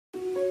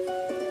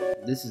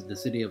This is the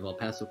city of El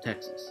Paso,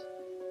 Texas.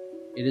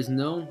 It is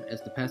known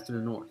as the Pass to the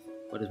North,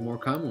 but is more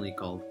commonly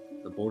called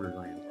the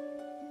Borderland.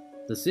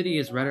 The city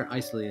is rather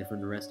isolated from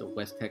the rest of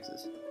West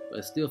Texas, but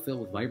is still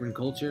filled with vibrant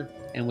culture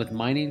and with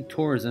mining,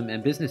 tourism,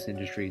 and business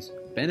industries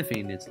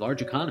benefiting its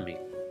large economy.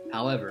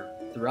 However,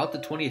 throughout the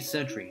 20th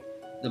century,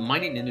 the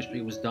mining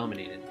industry was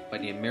dominated by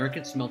the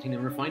American Smelting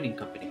and Refining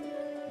Company,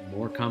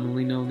 more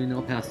commonly known in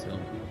El Paso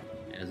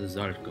as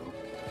ASARCO.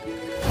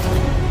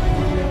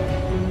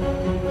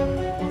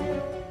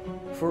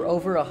 For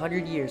over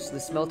 100 years, the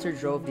smelter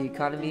drove the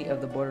economy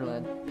of the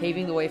borderland,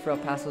 paving the way for El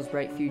Paso's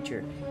bright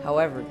future.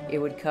 However, it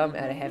would come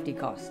at a hefty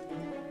cost.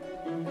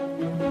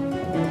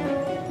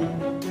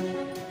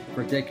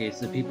 For decades,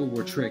 the people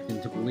were tricked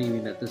into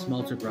believing that the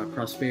smelter brought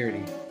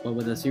prosperity, but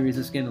with a series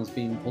of scandals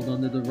being pulled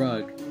under the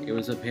rug, it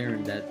was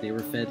apparent that they were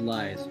fed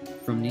lies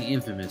from the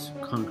infamous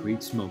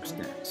concrete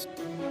smokestacks.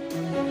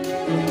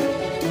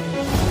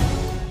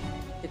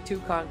 The two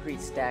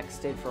concrete stacks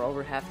stayed for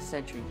over half a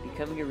century,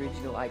 becoming a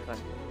regional icon.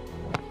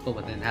 But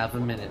within half a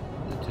minute,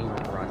 the two were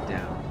brought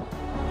down.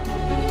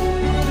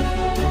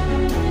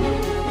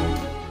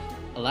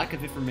 A lack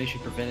of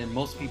information prevented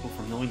most people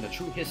from knowing the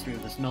true history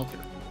of the smelter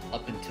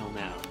up until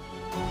now.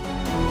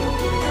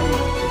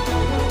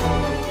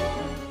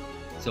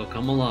 So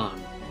come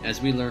along as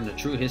we learn the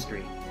true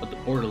history of the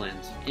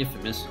Borderland's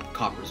infamous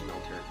copper smelter.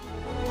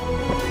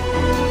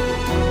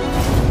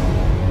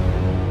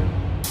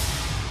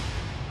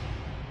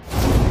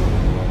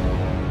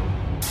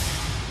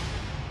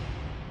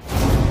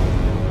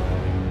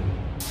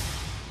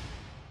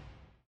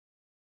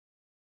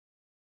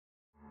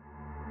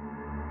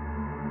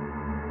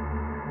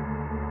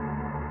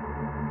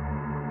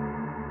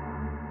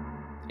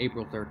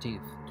 April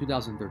 13th,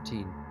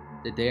 2013,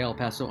 the day El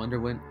Paso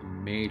underwent a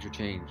major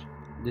change.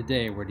 The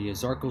day where the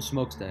ASARCO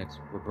smokestacks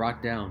were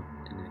brought down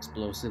in an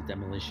explosive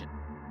demolition.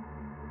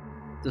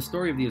 The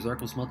story of the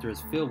ASARCO smelter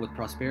is filled with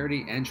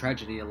prosperity and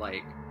tragedy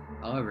alike.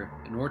 However,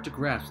 in order to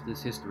grasp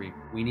this history,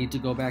 we need to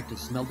go back to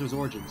smelter's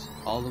origins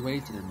all the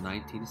way to the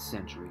 19th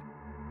century.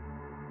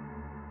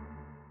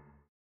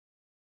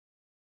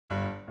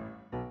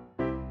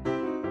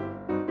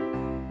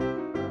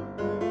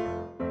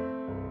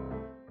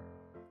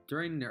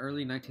 During the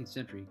early 19th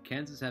century,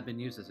 Kansas had been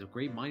used as a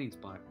great mining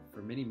spot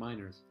for many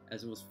miners,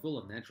 as it was full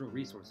of natural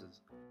resources.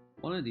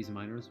 One of these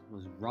miners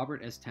was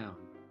Robert S. Towne.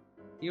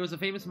 He was a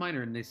famous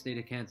miner in the state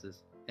of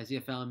Kansas, as he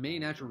had found many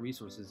natural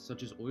resources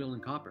such as oil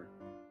and copper.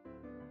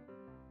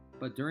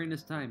 But during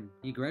this time,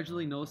 he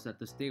gradually noticed that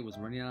the state was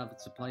running out of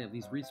its supply of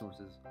these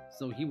resources,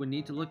 so he would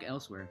need to look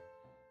elsewhere.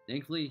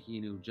 Thankfully, he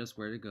knew just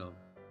where to go: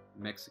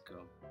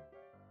 Mexico.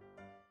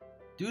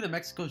 Due to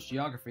Mexico's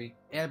geography,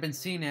 it had been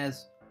seen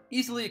as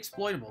easily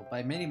exploitable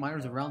by many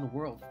miners around the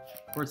world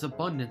for its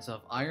abundance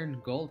of iron,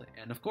 gold,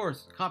 and of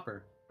course,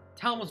 copper.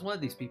 Towne was one of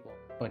these people,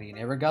 but he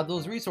never got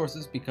those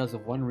resources because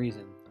of one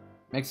reason.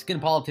 Mexican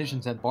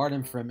politicians had barred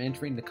him from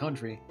entering the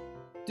country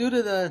due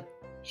to the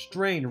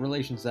strained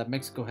relations that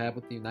Mexico had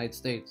with the United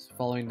States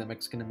following the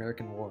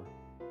Mexican-American War.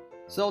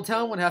 So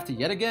Towne would have to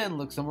yet again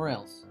look somewhere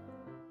else.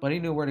 But he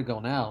knew where to go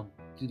now,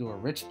 due to a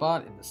rich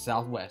spot in the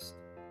southwest,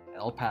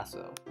 El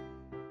Paso.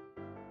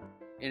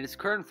 In its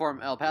current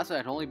form, El Paso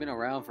had only been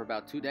around for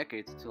about 2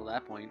 decades until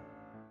that point.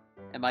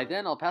 And by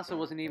then, El Paso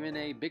wasn't even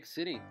a big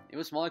city. It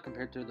was smaller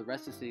compared to the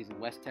rest of the cities in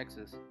West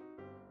Texas.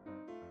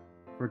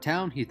 For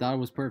Towne, he thought it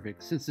was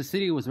perfect, since the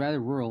city was rather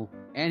rural,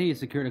 and he had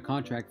secured a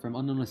contract from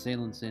unknown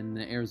assailants in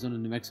the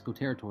Arizona-New Mexico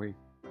territory.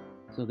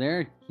 So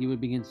there, he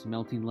would begin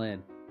smelting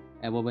lead,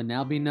 at what would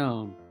now be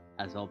known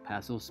as El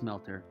Paso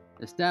Smelter,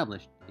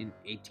 established in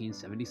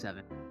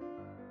 1877.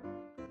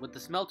 With the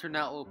smelter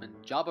now open,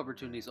 job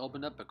opportunities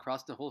opened up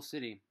across the whole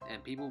city,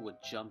 and people would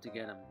jump to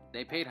get them.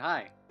 They paid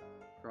high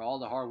for all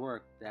the hard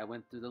work that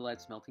went through the lead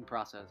smelting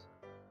process.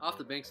 Off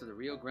the banks of the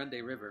Rio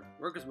Grande River,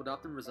 workers would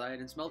often reside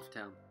in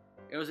Smeltertown.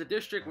 It was a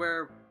district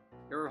where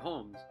there were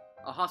homes,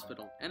 a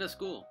hospital, and a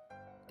school.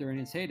 During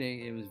its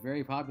heyday, it was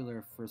very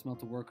popular for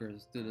smelter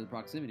workers due to the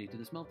proximity to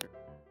the smelter.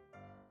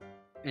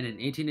 And in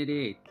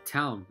 1888,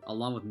 Towne,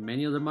 along with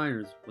many other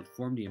miners, would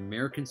form the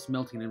American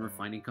Smelting and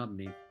Refining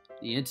Company,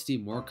 the entity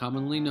more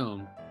commonly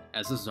known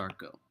as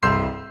ASARCO.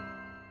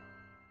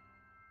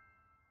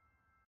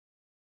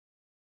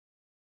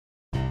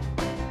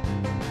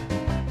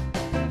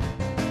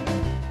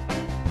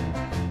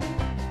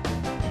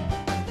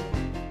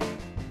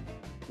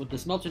 With the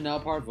smelter now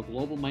part of a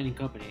global mining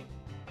company,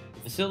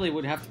 the facility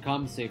would have to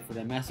compensate for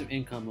the massive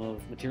income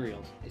of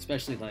materials,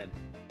 especially lead.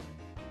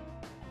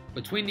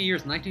 Between the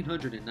years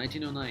 1900 and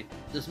 1909,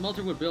 the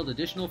smelter would build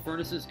additional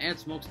furnaces and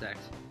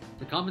smokestacks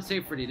to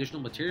compensate for the additional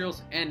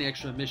materials and the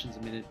extra emissions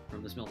emitted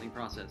from the smelting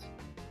process.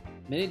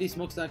 Many of these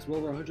smokestacks were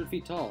over 100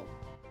 feet tall,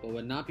 but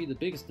would not be the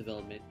biggest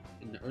development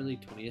in the early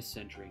 20th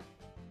century.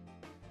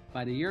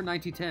 By the year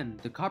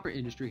 1910, the copper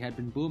industry had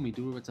been booming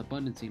due to its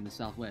abundance in the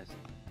southwest,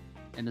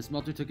 and the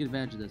smelter took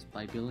advantage of this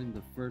by building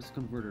the first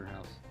converter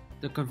house.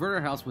 The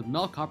converter house would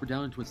melt copper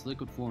down into its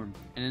liquid form,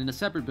 and in a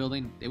separate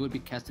building, it would be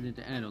casted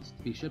into anodes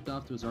to be shipped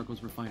off to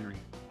ASARCO's refinery.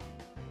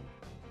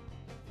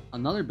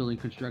 Another building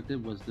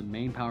constructed was the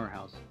main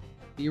powerhouse.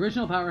 The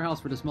original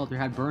powerhouse for the smelter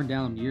had burned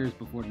down years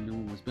before the new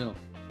one was built.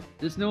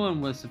 This new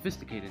one was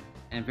sophisticated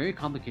and very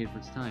complicated for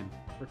its time,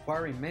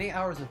 requiring many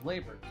hours of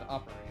labor to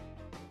operate.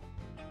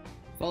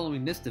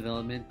 Following this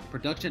development,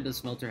 production at the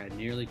smelter had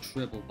nearly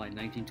tripled by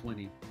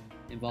 1920,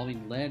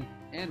 involving lead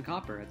and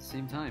copper at the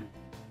same time.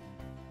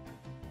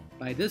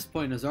 By this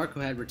point, ASARCO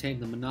had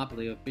retained the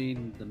monopoly of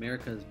being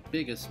America's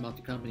biggest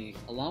smelter company.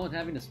 Along with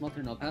having a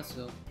smelter in El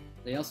Paso,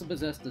 they also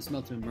possessed the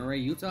smelter in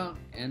Murray, Utah,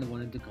 and the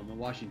one in Tacoma,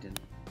 Washington.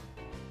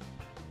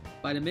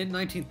 By the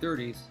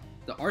mid-1930s,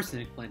 the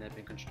arsenic plant had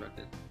been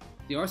constructed.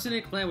 The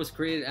arsenic plant was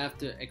created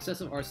after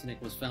excessive arsenic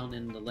was found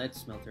in the lead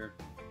smelter.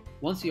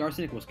 Once the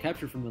arsenic was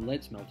captured from the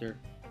lead smelter,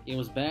 it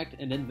was bagged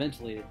and then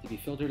ventilated to be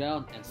filtered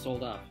out and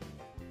sold off.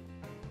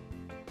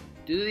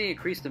 Due to the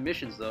increased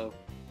emissions, though,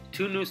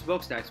 2 new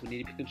smokestacks would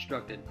need to be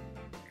constructed.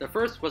 The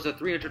first was a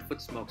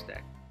 300-foot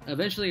smokestack.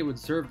 Eventually it would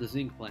serve the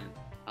zinc plant.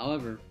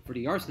 However, for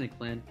the arsenic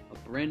plant,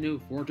 a brand new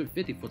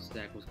 450-foot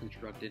stack was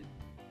constructed,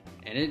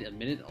 and it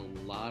emitted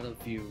a lot of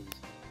fumes.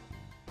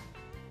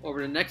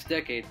 Over the next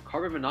decade,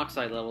 carbon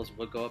monoxide levels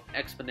would go up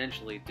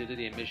exponentially due to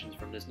the emissions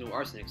from this new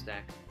arsenic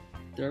stack.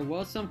 There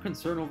was some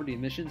concern over the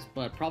emissions,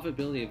 but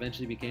profitability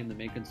eventually became the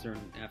main concern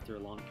after a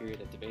long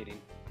period of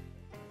debating.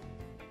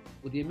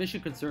 With the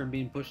emission concern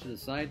being pushed to the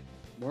side,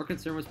 more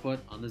concern was put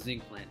on the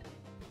zinc plant.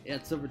 It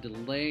had suffered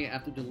delay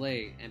after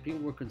delay, and people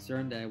were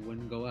concerned that it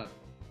wouldn't go up.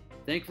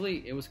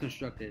 Thankfully, it was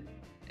constructed,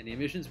 and the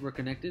emissions were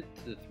connected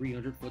to the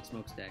 300-foot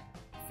smokestack,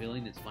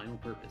 fulfilling its final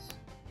purpose.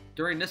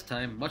 During this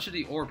time, much of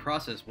the ore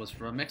process was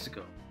from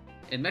Mexico.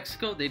 In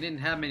Mexico, they didn't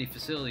have many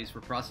facilities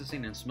for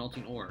processing and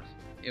smelting ores.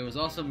 It was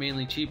also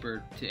mainly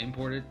cheaper to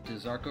import it to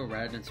ASARCO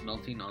rather than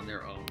smelting on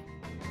their own.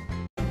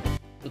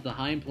 With the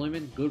high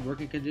employment, good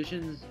working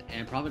conditions,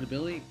 and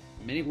profitability,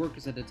 many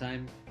workers at the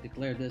time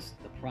declared this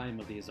the prime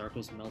of the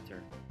ASARCO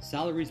smelter.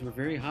 Salaries were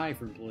very high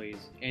for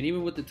employees, and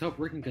even with the tough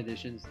working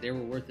conditions, they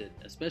were worth it,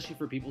 especially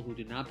for people who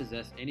did not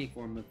possess any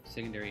form of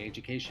secondary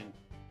education.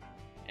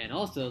 And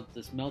also,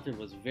 the smelter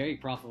was very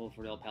profitable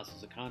for El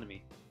Paso's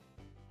economy.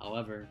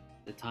 However,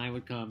 the time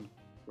would come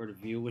where the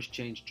view was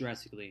changed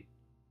drastically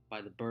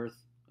by the birth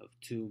of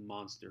 2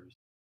 monsters.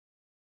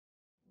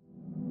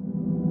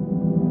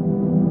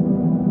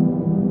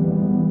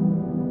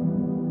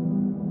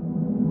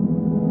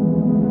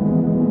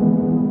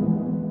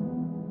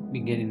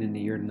 Beginning in the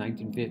year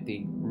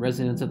 1950,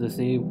 residents of the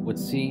city would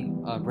see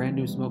a brand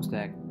new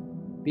smokestack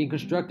being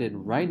constructed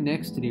right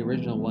next to the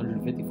original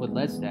 150-foot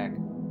lead stack,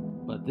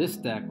 but this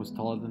stack was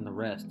taller than the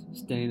rest,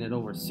 standing at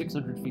over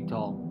 600 feet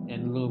tall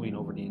and looming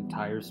over the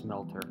entire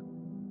smelter.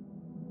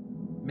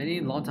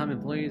 Many longtime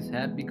employees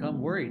had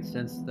become worried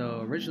since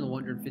the original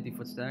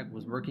 150-foot stack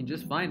was working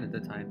just fine at the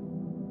time,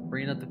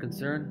 bringing up the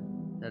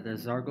concern that the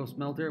ASARCO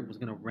smelter was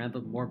going to ramp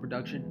up more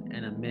production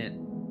and emit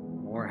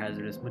more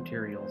hazardous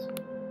materials.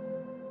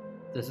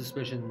 The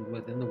suspicion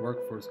within the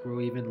workforce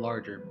grew even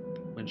larger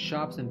when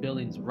shops and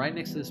buildings right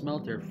next to the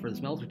smelter for the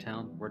smelter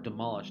town were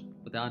demolished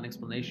without an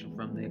explanation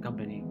from the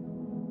company,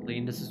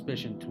 leading the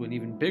suspicion to an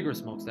even bigger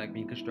smokestack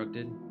being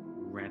constructed,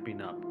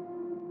 ramping up.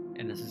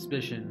 And the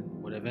suspicion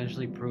would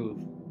eventually prove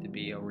to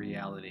be a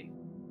reality.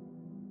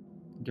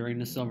 During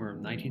the summer of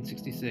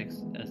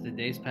 1966, as the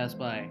days passed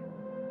by,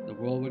 the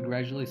world would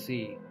gradually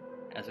see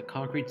as a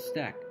concrete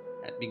stack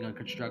had begun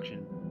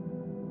construction.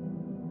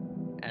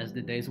 As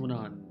the days went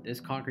on, this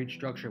concrete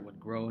structure would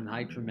grow in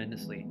height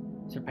tremendously,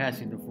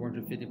 surpassing the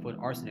 450-foot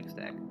arsenic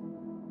stack,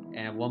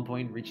 and at one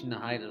point reaching the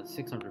height of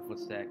the 600-foot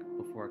stack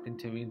before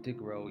continuing to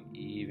grow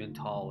even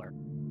taller.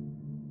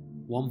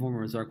 One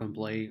former ASARCO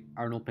employee,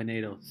 Arnold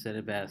Pinedo, said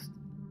it best: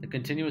 "The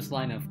continuous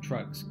line of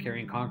trucks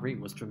carrying concrete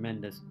was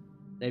tremendous.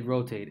 They'd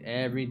rotate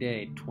every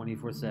day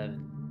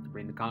 24/7 to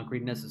bring the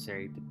concrete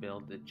necessary to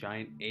build the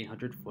giant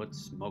 800-foot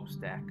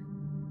smokestack."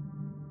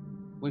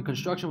 When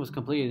construction was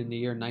completed in the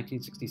year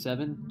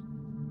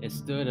 1967, it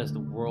stood as the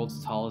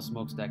world's tallest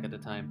smokestack at the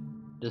time.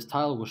 This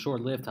title was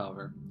short-lived,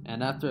 however,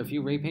 and after a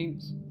few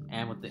repaints,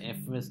 and with the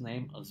infamous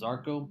name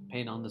ASARCO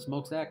painted on the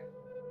smokestack,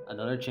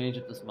 another change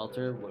at the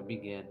smelter would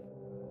begin.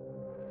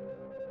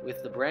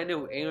 With the brand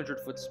new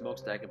 800-foot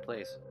smokestack in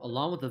place,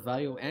 along with the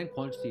value and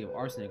quantity of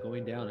arsenic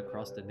going down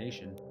across the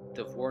nation,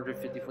 the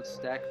 450-foot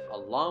stack,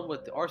 along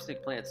with the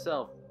arsenic plant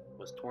itself,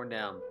 was torn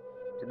down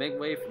to make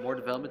way for more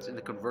developments in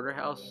the converter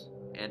house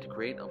and to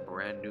create a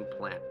brand new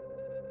plant.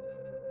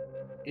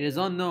 It is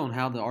unknown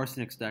how the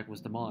arsenic stack was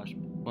demolished,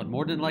 but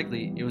more than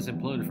likely it was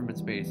imploded from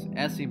its base,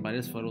 as seen by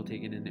this photo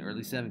taken in the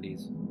early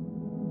 70s.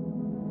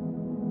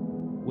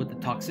 With the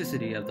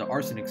toxicity of the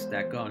arsenic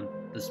stack gone,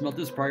 the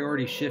smelter's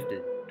priorities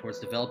shifted towards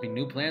developing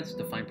new plants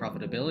to find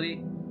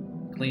profitability,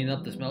 cleaning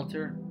up the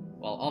smelter,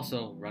 while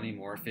also running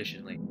more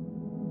efficiently.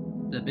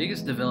 The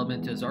biggest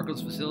development to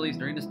ASARCO's facilities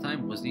during this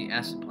time was the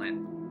acid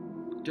plant.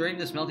 During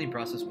the smelting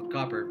process with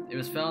copper, it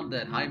was found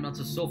that high amounts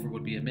of sulfur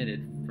would be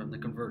emitted from the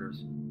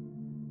converters.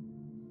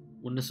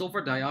 When the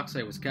sulfur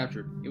dioxide was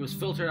captured, it was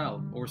filtered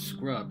out or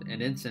scrubbed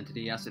and then sent to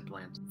the acid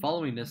plant.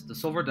 Following this, the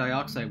sulfur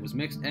dioxide was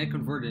mixed and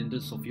converted into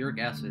sulfuric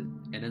acid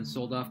and then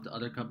sold off to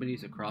other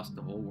companies across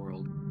the whole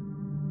world.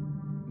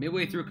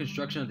 Midway through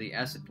construction of the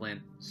acid plant,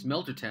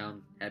 Smelter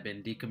Town had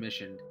been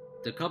decommissioned.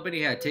 The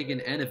company had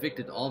taken and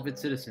evicted all of its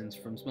citizens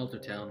from Smelter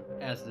Town,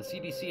 as the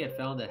CDC had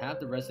found that half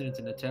the residents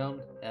in the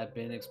town had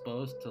been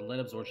exposed to lead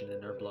absorption in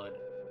their blood.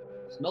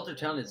 Smelter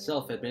Town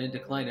itself had been in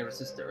decline ever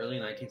since the early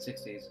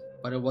 1960s,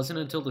 but it wasn't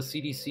until the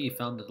CDC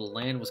found that the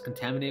land was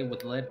contaminated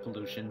with lead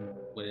pollution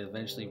when it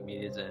eventually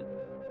meet its end.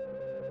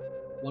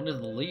 One of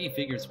the leading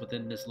figures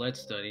within this lead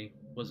study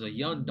was a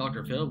young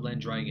Dr. Philip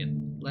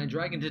Landrigan.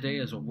 Landrigan today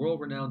is a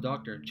world-renowned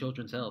doctor in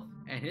children's health,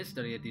 and his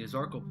study at the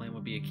ASARCO plant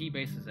would be a key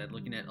basis at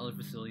looking at other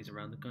facilities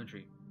around the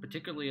country,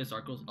 particularly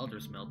ASARCO's other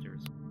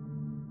smelters.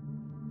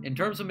 In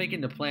terms of making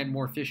the plant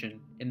more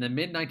efficient, in the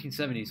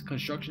mid-1970s,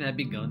 construction had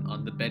begun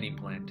on the bedding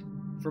plant.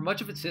 For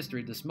much of its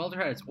history, the smelter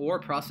had its ore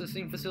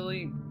processing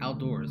facility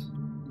outdoors,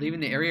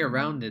 leaving the area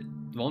around it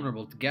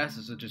vulnerable to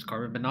gases such as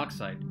carbon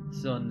monoxide.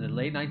 So in the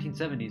late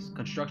 1970s,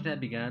 construction had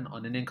begun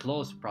on an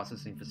enclosed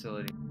processing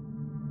facility.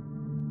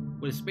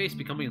 With space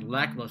becoming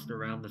lackluster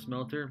around the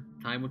smelter,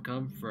 time would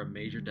come for a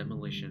major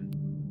demolition.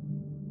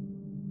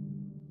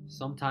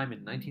 Sometime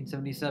in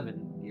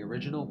 1977, the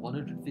original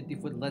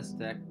 150-foot lead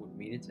stack would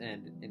meet its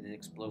end in an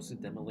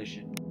explosive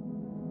demolition.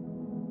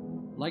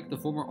 Like the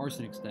former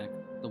arsenic stack,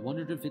 the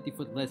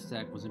 150-foot lead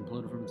stack was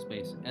imploded from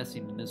space, as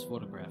seen in this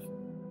photograph.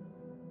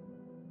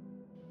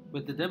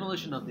 With the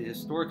demolition of the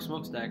historic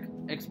smokestack,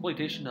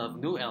 exploitation of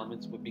new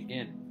elements would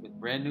begin, with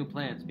brand new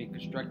plants being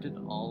constructed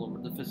all over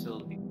the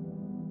facility.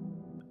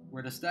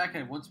 Where the stack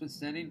had once been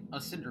standing, a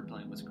sinter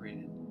plant was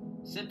created.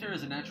 Sinter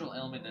is a natural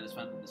element that is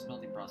found in the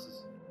smelting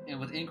process, and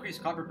with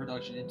increased copper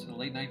production into the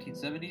late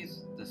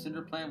 1970s, the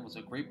sinter plant was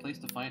a great place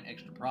to find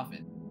extra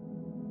profit.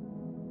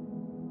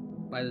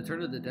 By the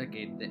turn of the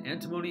decade, the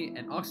antimony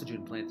and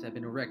oxygen plants had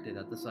been erected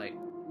at the site.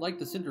 Like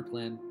the sinter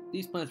plant,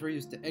 these plants were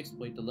used to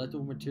exploit the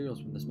leftover materials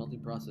from the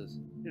smelting process.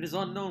 It is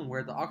unknown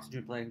where the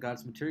oxygen plant got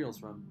its materials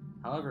from.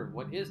 However,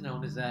 what is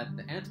known is that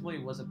the antimony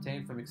was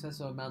obtained from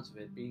excessive amounts of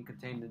it being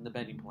contained in the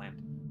bedding plant.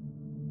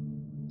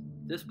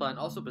 This plant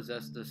also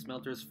possessed the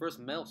smelter's first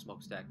metal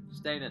smokestack,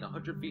 standing at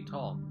 100 feet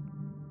tall.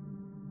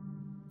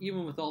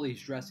 Even with all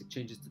these drastic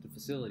changes to the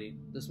facility,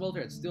 the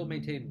smelter had still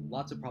maintained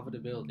lots of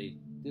profitability,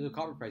 due to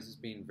copper prices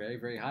being very,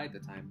 very high at the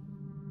time.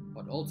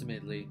 But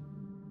ultimately,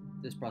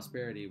 this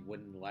prosperity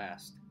wouldn't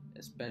last,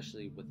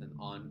 especially with an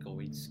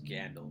ongoing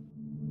scandal.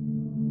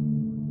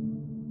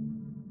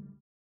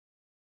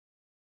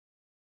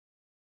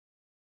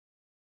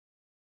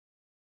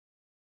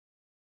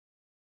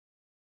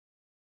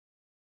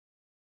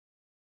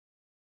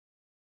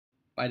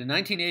 By the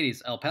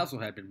 1980s, El Paso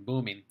had been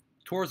booming.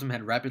 Tourism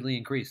had rapidly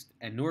increased,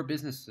 and newer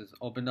businesses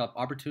opened up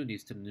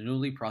opportunities to the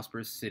newly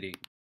prosperous city.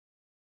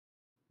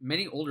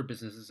 Many older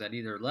businesses had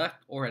either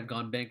left or had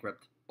gone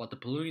bankrupt, but the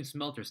polluting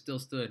smelter still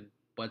stood,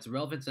 but its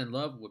relevance and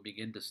love would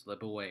begin to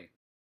slip away.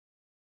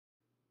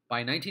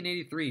 By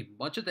 1983,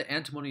 much of the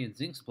antimony and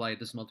zinc supply at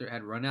the smelter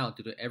had run out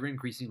due to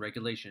ever-increasing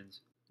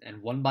regulations,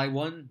 and one by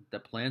one, the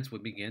plants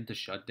would begin to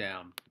shut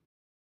down.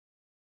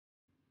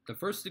 The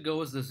first to go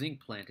was the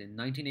zinc plant in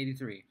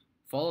 1983,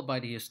 followed by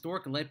the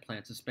historic lead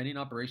plant suspending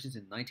operations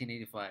in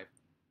 1985,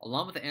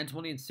 along with the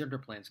antimony and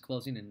sinter plants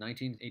closing in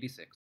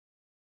 1986.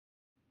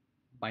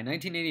 By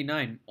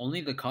 1989,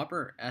 only the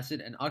copper,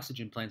 acid, and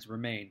oxygen plants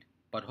remained,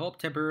 but hope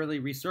temporarily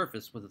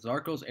resurfaced with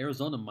ASARCO's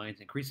Arizona mines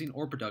increasing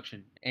ore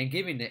production and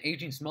giving the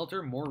aging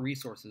smelter more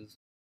resources.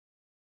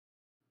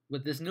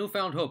 With this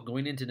newfound hope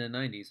going into the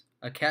 90s,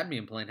 a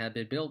cadmium plant had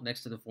been built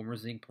next to the former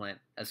zinc plant,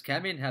 as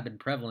cadmium had been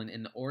prevalent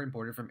in the ore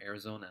imported from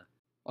Arizona.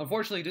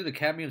 Unfortunately, due to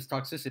cadmium's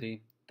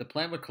toxicity, the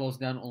plant would close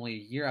down only a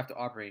year after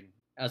operating,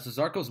 as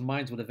ASARCO's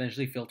mines would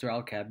eventually filter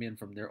out cadmium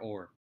from their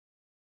ore.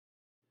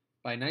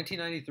 By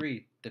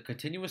 1993, the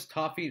continuous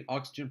top-feed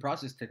oxygen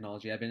process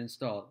technology had been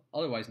installed,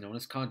 otherwise known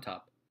as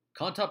CONTOP.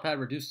 CONTOP had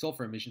reduced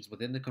sulfur emissions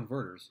within the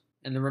converters,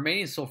 and the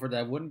remaining sulfur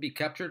that wouldn't be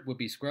captured would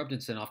be scrubbed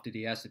and sent off to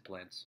the acid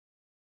plants.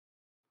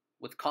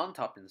 With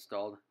CONTOP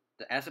installed,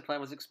 the acid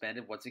plant was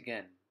expanded once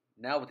again,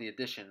 now with the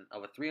addition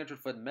of a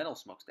 300-foot metal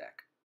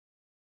smokestack.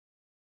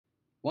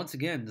 Once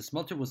again, the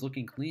smelter was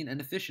looking clean and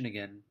efficient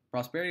again,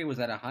 prosperity was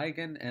at a high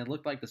again, and it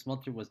looked like the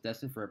smelter was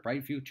destined for a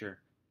bright future,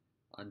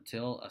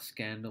 until a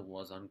scandal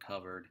was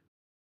uncovered.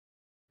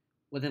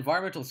 With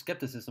environmental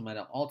skepticism at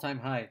an all-time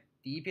high,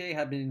 the EPA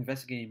had been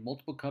investigating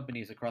multiple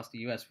companies across the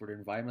U.S. for their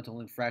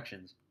environmental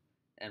infractions,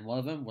 and one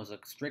of them was a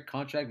strict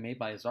contract made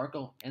by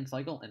ASARCO,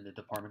 ASARCO, and the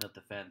Department of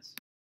Defense.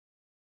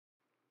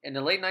 In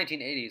the late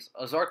 1980s,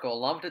 ASARCO,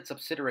 along with its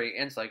subsidiary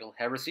ASARCO,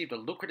 had received a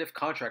lucrative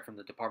contract from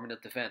the Department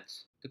of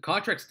Defense. The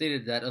contract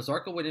stated that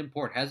ASARCO would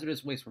import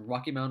hazardous waste from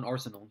Rocky Mountain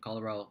Arsenal in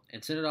Colorado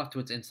and send it off to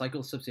its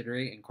ASARCO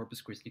subsidiary in Corpus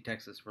Christi,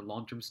 Texas for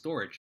long-term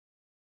storage.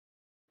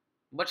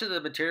 Much of the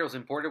materials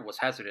imported was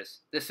hazardous.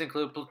 This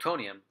included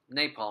plutonium,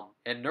 napalm,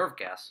 and nerve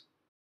gas.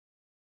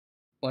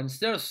 But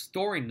instead of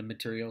storing the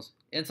materials,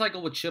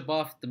 ASARCO would ship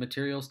off the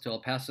materials to El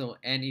Paso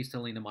and East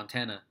Helena,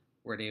 Montana,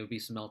 where they would be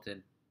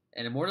smelted.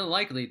 And more than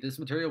likely, this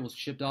material was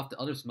shipped off to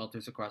other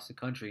smelters across the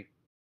country.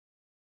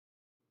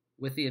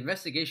 With the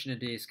investigation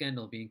into the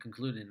scandal being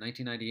concluded in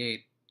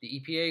 1998, The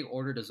EPA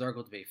ordered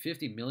ASARCO to pay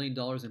 $50 million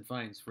in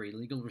fines for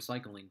illegal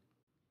recycling.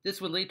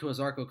 This would lead to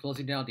ASARCO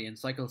closing down the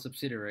Encyclo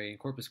subsidiary in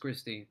Corpus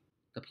Christi.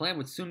 The plant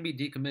would soon be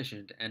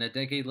decommissioned, and a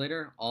decade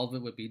later, all of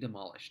it would be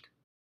demolished.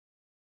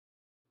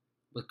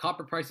 With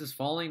copper prices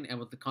falling and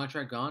with the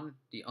contract gone,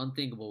 the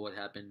unthinkable would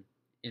happen.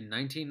 In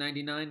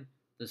 1999,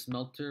 the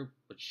smelter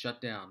would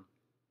shut down.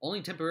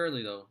 Only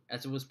temporarily though,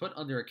 as it was put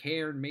under a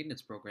care and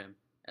maintenance program,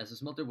 as the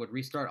smelter would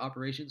restart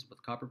operations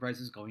with copper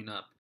prices going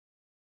up.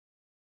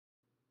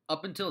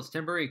 Up until its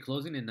temporary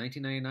closing in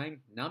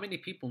 1999, not many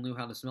people knew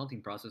how the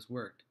smelting process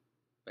worked.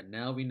 But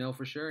now we know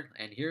for sure,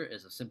 and here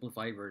is a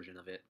simplified version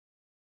of it.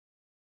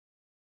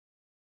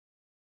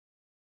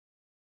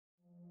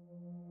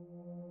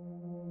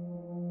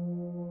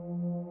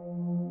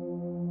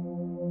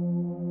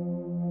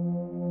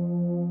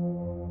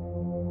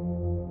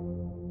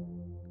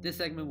 This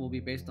segment will be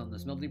based on the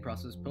smelting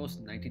process post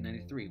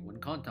 1993 when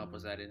Contop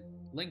was added.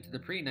 Link to the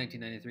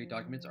pre-1993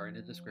 documents are in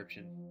the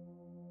description.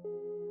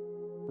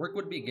 Work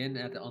would begin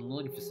at the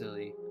unloading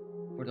facility,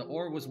 where the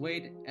ore was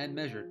weighed and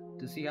measured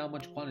to see how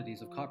much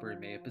quantities of copper it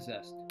may have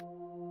possessed.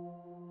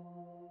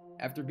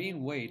 After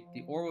being weighed,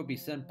 the ore would be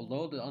sent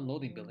below the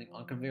unloading building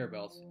on conveyor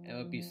belts and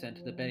would be sent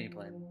to the bedding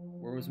plant,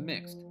 where it was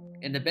mixed.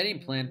 In the bedding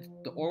plant,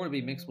 the ore would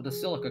be mixed with a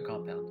silica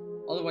compound,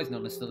 otherwise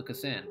known as silica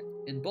sand.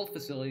 In both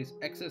facilities,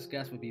 excess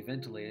gas would be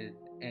ventilated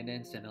and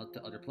then sent out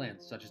to other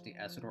plants, such as the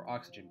acid or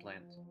oxygen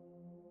plant.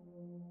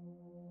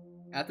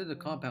 After the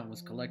compound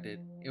was collected,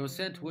 it was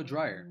sent to a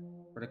dryer,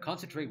 where the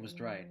concentrate was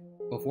dried,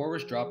 before it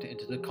was dropped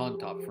into the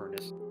Contop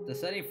furnace. The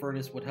setting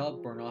furnace would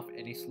help burn off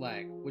any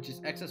slag, which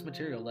is excess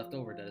material left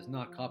over that is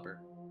not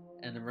copper,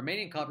 and the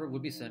remaining copper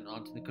would be sent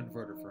onto the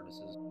converter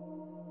furnaces.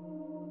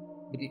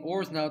 With the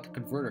ores now at the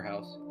converter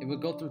house, it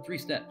would go through 3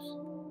 steps.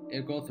 It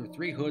would go through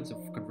 3 hoods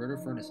of converter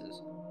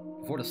furnaces,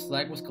 before the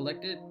slag was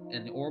collected,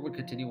 and the ore would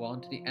continue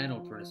on to the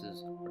anode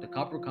furnaces, where the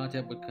copper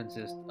content would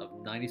consist of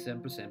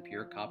 97%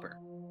 pure copper.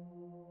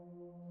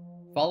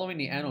 Following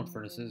the anode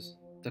furnaces,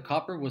 the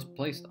copper was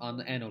placed on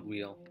the anode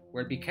wheel,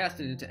 where it would be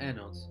casted into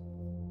anodes.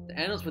 The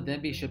anodes would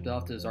then be shipped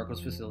off to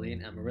ASARCO's facility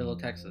in Amarillo,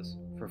 Texas,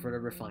 for further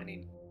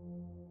refining.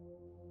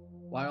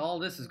 While all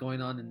this is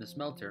going on in the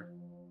smelter,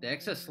 the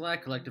excess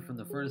slag collected from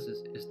the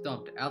furnaces is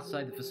dumped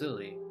outside the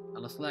facility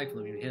on a slag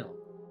flume hill.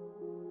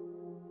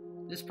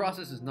 This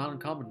process is not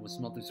uncommon with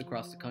smelters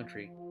across the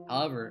country.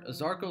 However,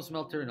 ASARCO's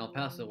smelter in El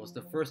Paso was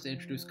the first to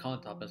introduce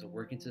Contop as a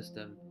working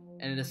system,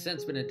 and it has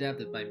since been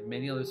adapted by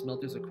many other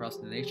smelters across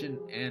the nation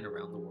and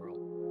around the world.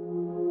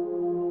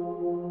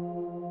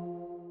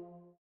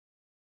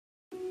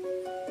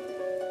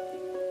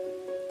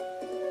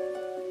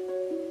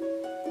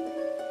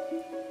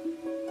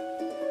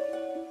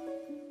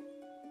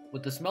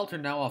 With the smelter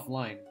now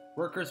offline,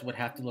 workers would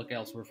have to look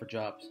elsewhere for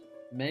jobs.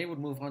 Many would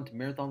move on to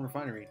Marathon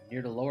Refinery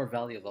near the lower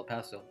valley of El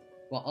Paso,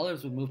 while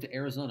others would move to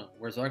Arizona,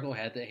 where ASARCO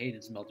had the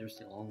Hayden smelter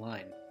still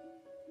online.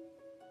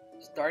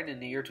 Starting in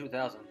the year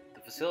 2000,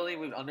 the facility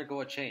would undergo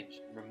a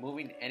change,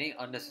 removing any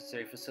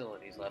unnecessary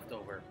facilities left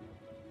over.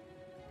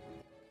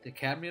 The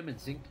cadmium and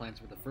zinc plants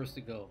were the first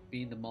to go,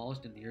 being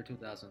demolished in the year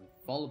 2000,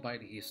 followed by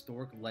the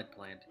historic lead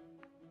plant.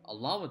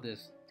 Along with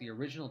this, the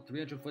original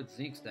 300-foot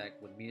zinc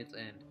stack would meet its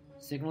end,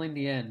 signaling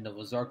the end of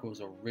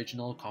ASARCO's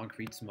original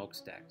concrete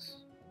smokestacks.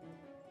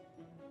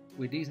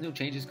 With these new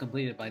changes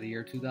completed by the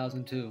year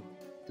 2002,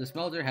 the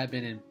smelter had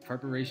been in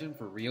preparation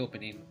for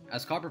reopening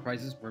as copper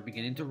prices were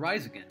beginning to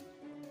rise again.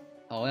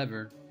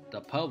 However,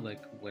 the public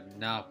would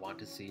not want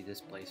to see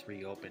this place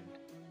reopened.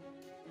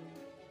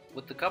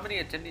 With the company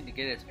attempting to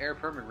get its air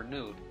permit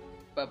renewed,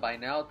 but by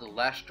now the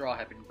last straw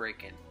had been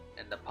breaking,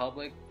 and the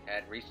public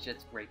had reached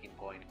its breaking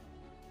point.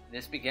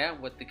 This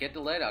began with the Get the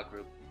Lead Out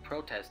group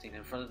protesting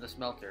in front of the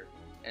smelter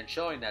and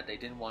showing that they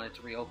didn't want it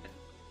to reopen.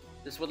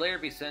 This would later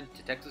be sent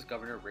to Texas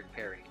Governor Rick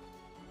Perry.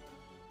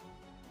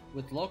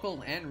 With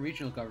local and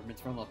regional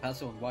governments from El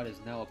Paso and Juarez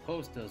now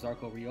opposed to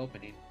ASARCO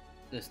reopening,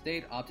 the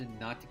state opted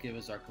not to give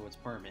ASARCO its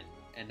permit,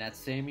 and that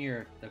same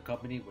year the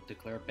company would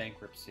declare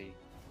bankruptcy,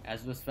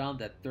 as it was found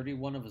that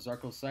 31 of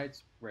ASARCO's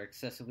sites were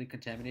excessively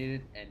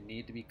contaminated and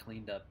needed to be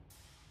cleaned up.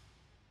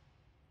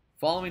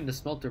 Following the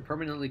smelter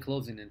permanently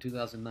closing in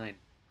 2009,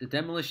 the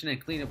demolition and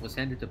cleanup was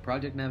handed to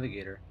Project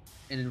Navigator,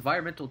 an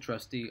environmental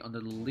trustee under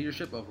the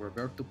leadership of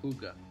Roberto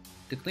Puga.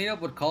 The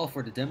cleanup would call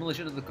for the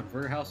demolition of the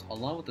converter house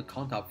along with the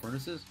Contop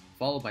furnaces,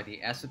 followed by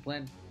the acid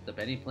plant, the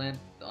bedding plant,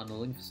 the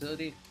unloading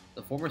facility,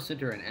 the former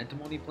sinter and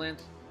antimony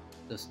plants,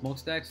 the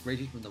smokestacks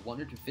ranging from the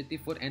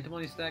 150-foot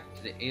antimony stack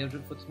to the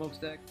 800-foot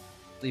smokestack,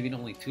 leaving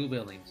only 2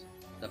 buildings,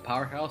 the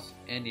powerhouse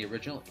and the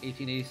original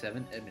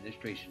 1887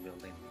 administration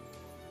building.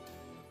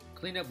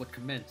 Cleanup would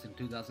commence in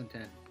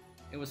 2010.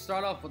 It would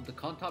start off with the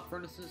Contop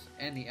furnaces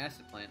and the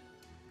acid plant.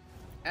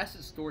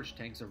 Acid storage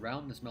tanks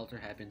around the smelter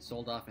had been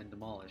sold off and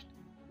demolished,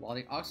 while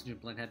the oxygen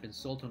plant had been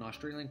sold to an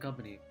Australian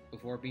company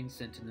before being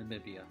sent to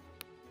Namibia.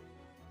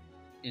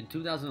 In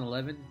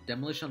 2011,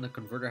 demolition on the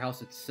converter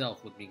house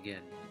itself would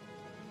begin.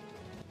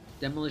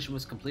 Demolition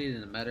was completed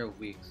in a matter of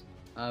weeks.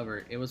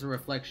 However, it was a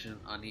reflection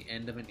on the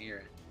end of an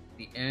era,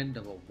 the end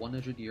of a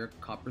 100-year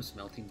copper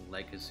smelting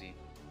legacy.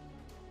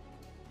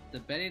 The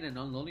bedding and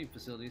unloading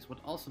facilities would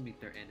also meet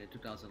their end in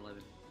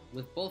 2011,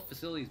 with both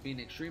facilities being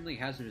extremely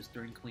hazardous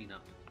during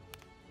cleanup.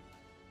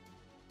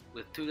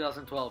 With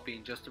 2012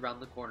 being just around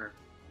the corner,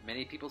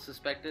 many people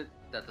suspected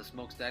that the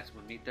smokestacks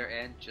would meet their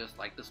end just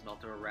like the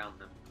smelter around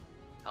them.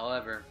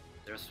 However,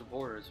 their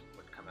supporters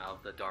would come out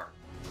of the dark.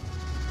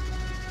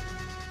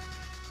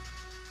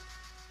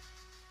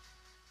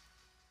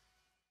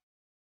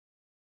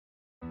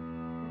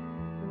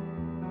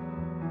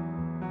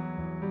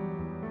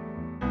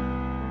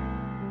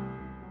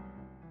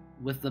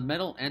 With the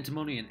metal,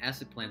 antimony, and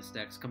acid plant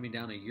stacks coming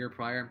down a year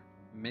prior,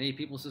 many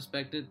people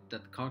suspected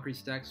that the concrete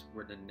stacks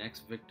were the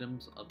next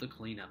victims of the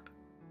cleanup.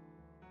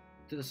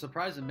 To the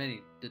surprise of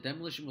many, the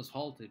demolition was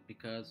halted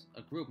because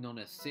a group known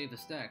as Save the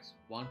Stacks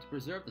wanted to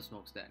preserve the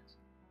smokestacks.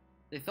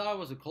 They thought it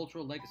was a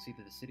cultural legacy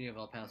to the city of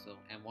El Paso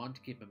and wanted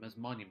to keep them as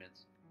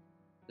monuments.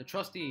 The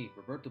trustee,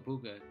 Roberto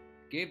Puga,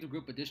 gave the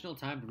group additional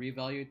time to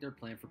reevaluate their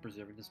plan for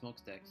preserving the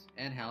smokestacks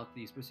and how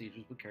these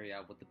procedures would carry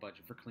out with the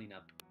budget for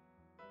cleanup.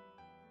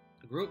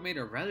 The group made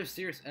a rather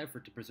serious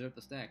effort to preserve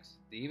the stacks.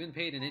 They even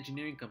paid an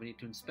engineering company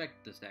to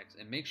inspect the stacks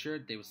and make sure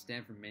they would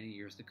stand for many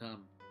years to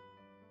come.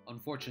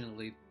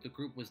 Unfortunately, the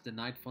group was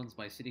denied funds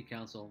by City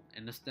Council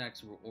and the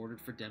stacks were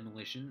ordered for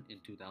demolition in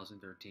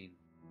 2013.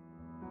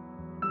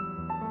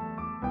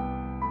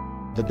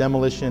 The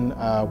demolition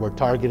we're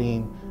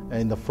targeting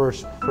in the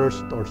first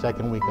or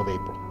second week of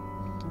April.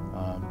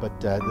 But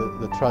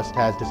the trust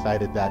has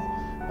decided that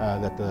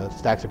the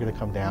stacks are going to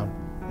come down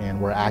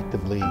and we're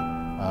actively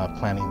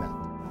planning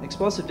that.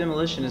 Explosive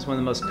demolition is one of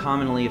the most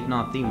commonly, if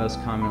not the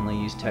most commonly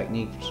used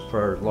techniques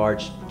for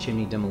large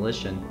chimney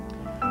demolition.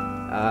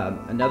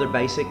 Another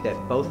basic that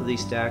both of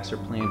these stacks are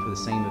planned for the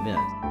same event.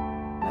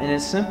 In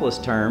its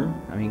simplest term,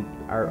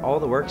 all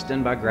the work's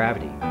done by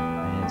gravity,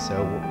 and so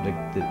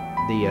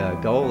the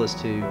goal is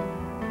to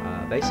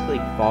basically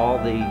fall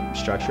the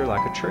structure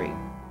like a tree.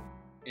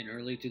 In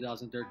early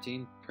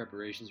 2013,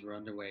 preparations were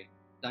underway.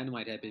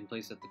 Dynamite had been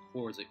placed at the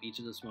cores of each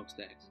of the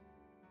smokestacks.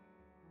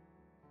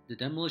 The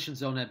demolition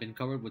zone had been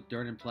covered with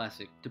dirt and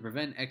plastic to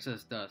prevent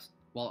excess dust,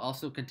 while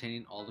also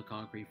containing all the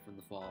concrete from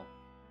the fall.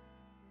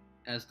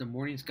 As the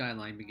morning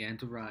skyline began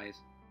to rise,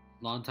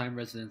 longtime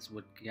residents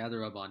would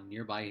gather up on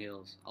nearby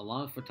hills,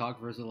 along with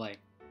photographers alike,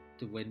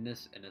 to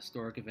witness an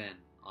historic event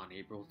on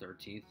April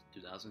 13,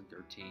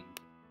 2013.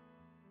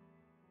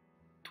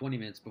 20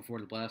 minutes before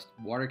the blast,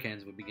 water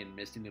cannons would begin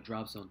misting the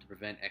drop zone to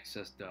prevent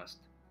excess dust.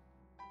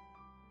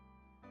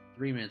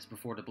 3 minutes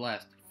before the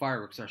blast,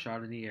 fireworks are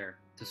shot in the air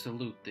to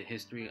salute the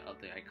history of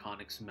the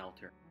iconic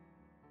smelter.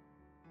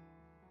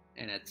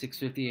 And at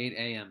 6:58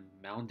 a.m.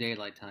 Mountain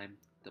Daylight Time,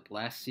 the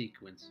blast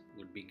sequence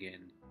would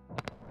begin.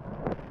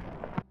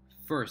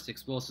 First,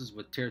 explosives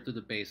would tear through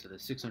the base of the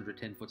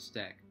 610-foot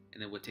stack,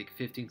 and it would take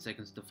 15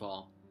 seconds to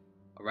fall.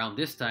 Around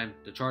this time,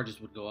 the charges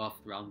would go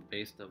off around the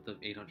base of the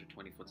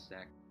 820-foot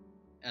stack.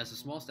 As the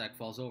small stack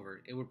falls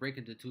over, it would break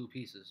into two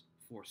pieces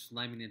before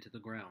slamming into the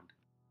ground.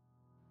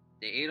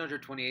 The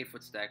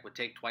 828-foot stack would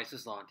take twice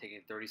as long,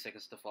 taking 30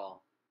 seconds to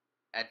fall.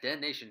 At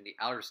detonation, the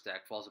outer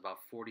stack falls about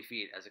 40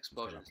 feet as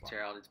explosions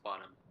tear out its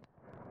bottom.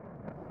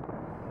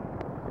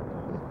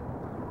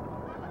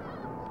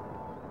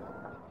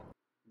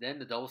 Then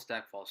the double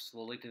stack falls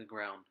slowly to the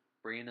ground,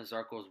 bringing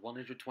ASARCO's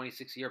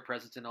 126-year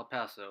presence in El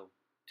Paso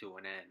to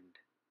an end.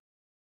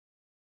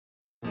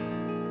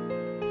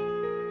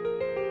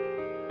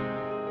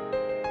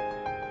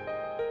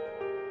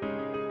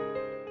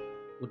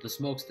 With the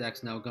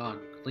smokestacks now gone,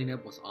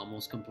 cleanup was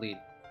almost complete.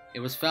 It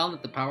was found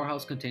that the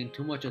powerhouse contained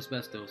too much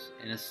asbestos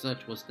and as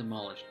such was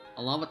demolished,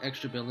 along with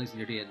extra buildings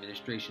near the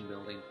administration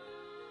building.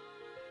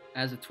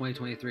 As of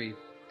 2023,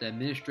 the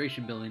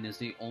administration building is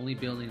the only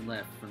building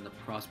left from the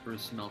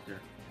prosperous smelter.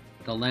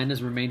 The land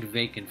has remained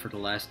vacant for the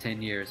last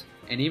 10 years,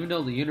 and even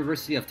though the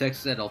University of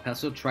Texas at El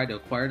Paso tried to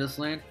acquire this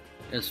land,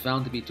 it was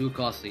found to be too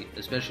costly,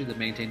 especially to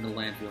maintain the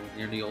landfill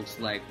near the old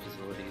slag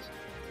facilities.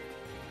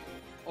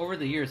 Over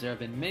the years, there have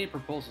been many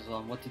proposals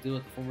on what to do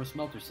with the former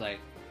smelter site.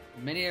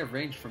 Many have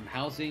ranged from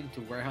housing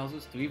to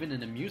warehouses to even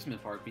an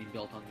amusement park being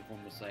built on the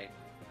former site.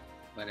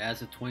 But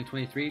as of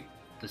 2023,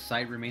 the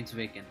site remains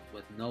vacant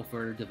with no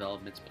further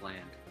developments planned.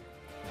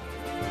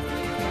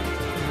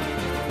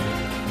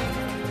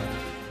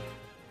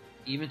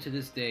 Even to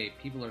this day,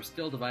 people are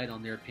still divided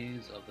on their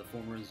opinions of the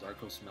former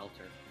ASARCO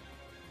smelter.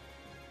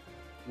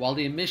 While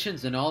the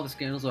emissions and all the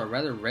scandals are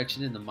rather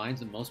wretched in the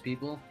minds of most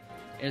people,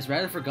 it is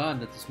rather forgotten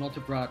that the smelter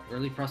brought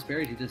early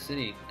prosperity to the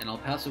city, and El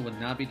Paso would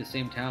not be the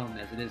same town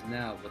as it is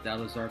now without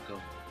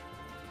ASARCO.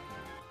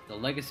 The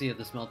legacy of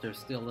the smelter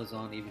still lives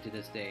on even to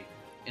this day,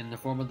 in the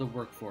form of the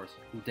workforce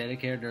who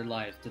dedicated their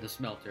lives to the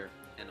smelter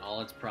and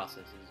all its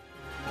processes.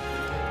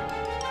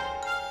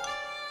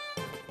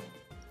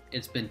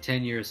 It's been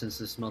 10 years since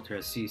the smelter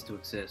has ceased to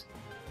exist,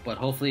 but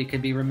hopefully it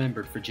can be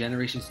remembered for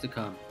generations to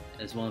come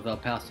as one of El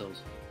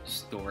Paso's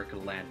historic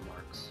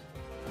landmarks.